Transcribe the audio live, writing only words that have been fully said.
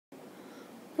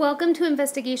Welcome to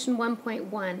Investigation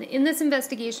 1.1. In this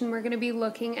investigation, we're going to be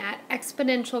looking at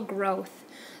exponential growth.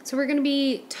 So we're going to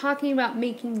be talking about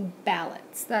making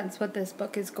ballots. That's what this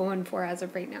book is going for as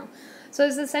of right now. So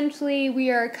it's essentially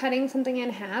we are cutting something in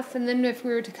half, and then if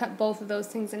we were to cut both of those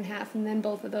things in half, and then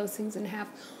both of those things in half,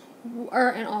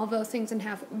 and all of those things in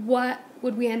half, what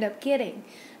would we end up getting?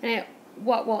 And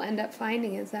what we'll end up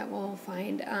finding is that we'll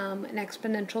find an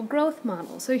exponential growth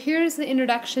model. So here's the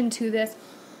introduction to this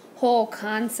whole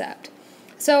concept.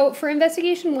 So for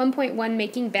investigation 1.1,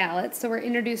 making ballots, so we're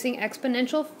introducing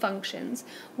exponential functions.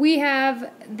 We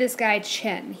have this guy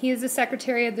Chen. He is the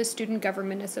secretary of the Student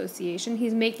Government Association.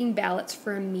 He's making ballots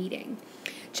for a meeting.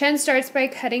 Chen starts by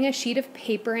cutting a sheet of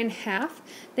paper in half.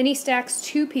 Then he stacks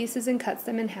 2 pieces and cuts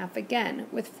them in half again.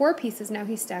 With 4 pieces, now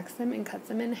he stacks them and cuts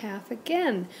them in half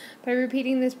again. By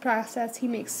repeating this process, he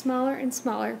makes smaller and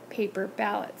smaller paper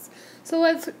ballots. So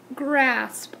let's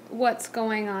grasp what's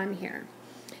going on here.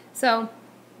 So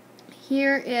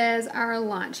here is our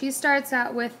launch. He starts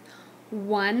out with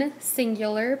 1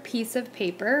 singular piece of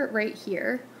paper right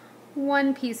here.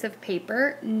 1 piece of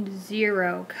paper,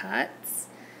 0 cuts.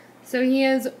 So he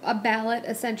has a ballot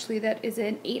essentially that is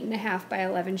an 8.5 by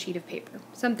 11 sheet of paper,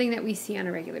 something that we see on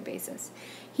a regular basis.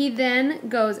 He then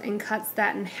goes and cuts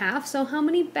that in half. So how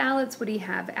many ballots would he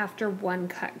have after 1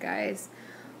 cut, guys?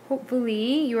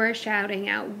 Hopefully you are shouting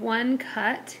out 1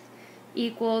 cut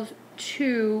equals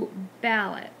 2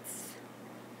 ballots.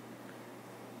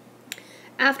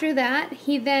 After that,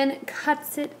 he then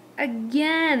cuts it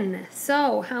again.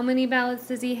 So how many ballots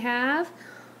does he have?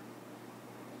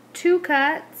 2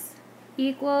 cuts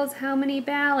equals how many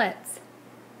ballots?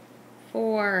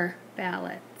 4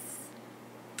 ballots.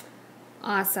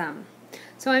 Awesome.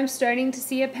 So I'm starting to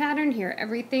see a pattern here.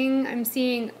 Everything I'm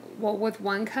seeing, well, with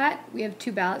 1 cut, we have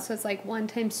 2 ballots, so it's like 1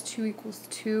 times 2 equals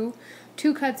 2.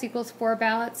 2 cuts equals 4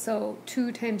 ballots, so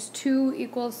 2 times 2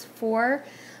 equals 4.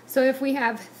 So if we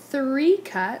have 3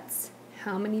 cuts,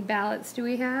 how many ballots do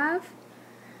we have?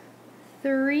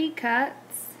 3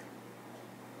 cuts,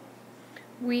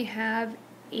 we have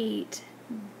 8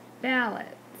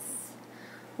 ballots.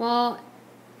 Well,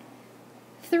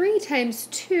 3 times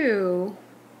 2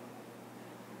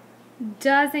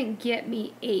 doesn't get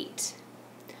me 8.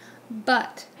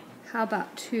 But how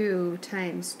about 2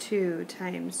 times 2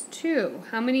 times 2?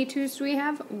 How many 2's do we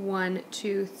have? 1,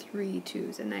 2, 3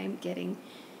 2's, and I'm getting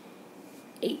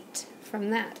 8 from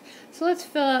that. So let's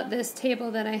fill out this table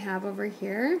that I have over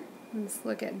here. Let's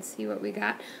look at and see what we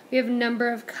got. We have number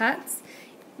of cuts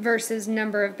versus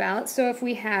number of ballots. So if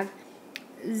we have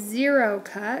 0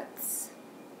 cuts,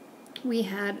 we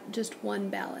had just 1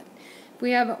 ballot. If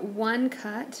we have 1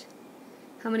 cut,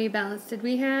 how many ballots did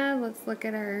we have? Let's look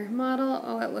at our model.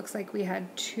 Oh, it looks like we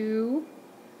had 2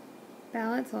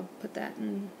 ballots. I'll put that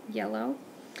in yellow.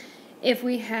 If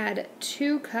we had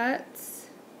 2 cuts,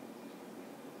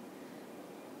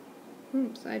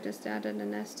 oops, I just added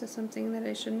an S to something that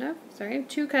I shouldn't have. Sorry.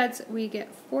 2 cuts, we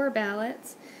get 4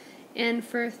 ballots. And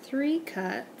for 3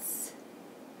 cuts,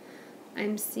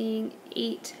 I'm seeing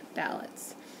 8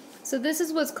 ballots. So this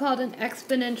is what's called an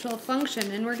exponential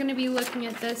function, and we're going to be looking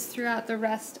at this throughout the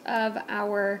rest of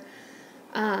our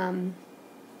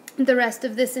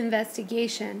this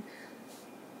investigation.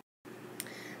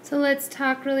 So let's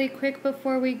talk really quick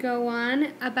before we go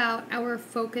on about our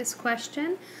focus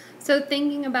question. So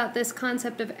thinking about this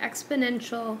concept of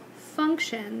exponential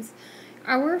functions,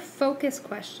 our focus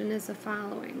question is the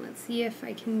following. Let's see if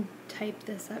I can type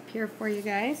this up here for you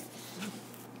guys.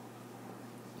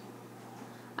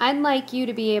 I'd like you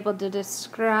to be able to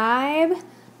describe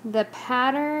the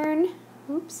pattern,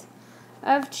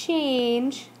 of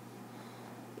change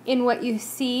in what you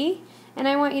see, and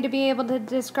I want you to be able to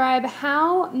describe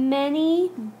how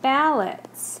many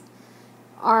ballots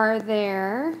are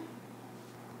there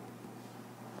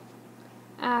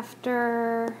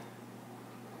after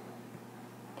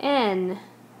n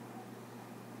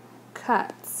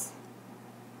cuts.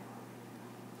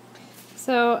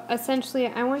 So essentially,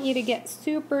 I want you to get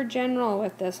super general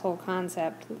with this whole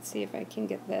concept. Let's see if I can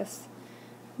get this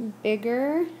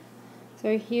bigger.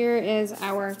 So here is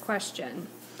our question.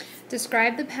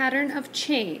 Describe the pattern of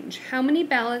change. How many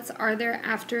ballots are there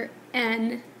after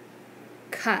n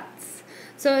cuts?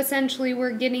 So essentially, we're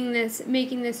getting this,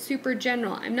 making this super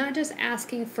general. I'm not just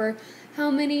asking for how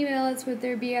many ballots would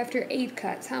there be after 8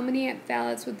 cuts? How many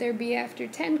ballots would there be after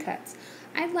 10 cuts?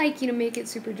 I'd like you to make it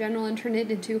super general and turn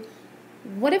it into,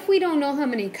 what if we don't know how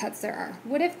many cuts there are?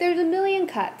 What if there's 1,000,000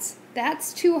 cuts?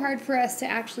 That's too hard for us to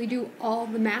actually do all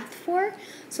the math for.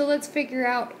 So let's figure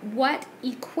out what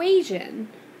equation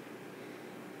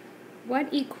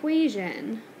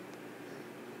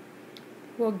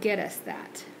will get us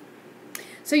that.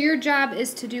 So your job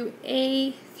is to do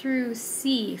A through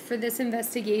C for this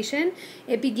investigation.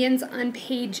 It begins on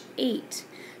page 8.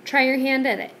 Try your hand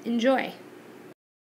at it. Enjoy.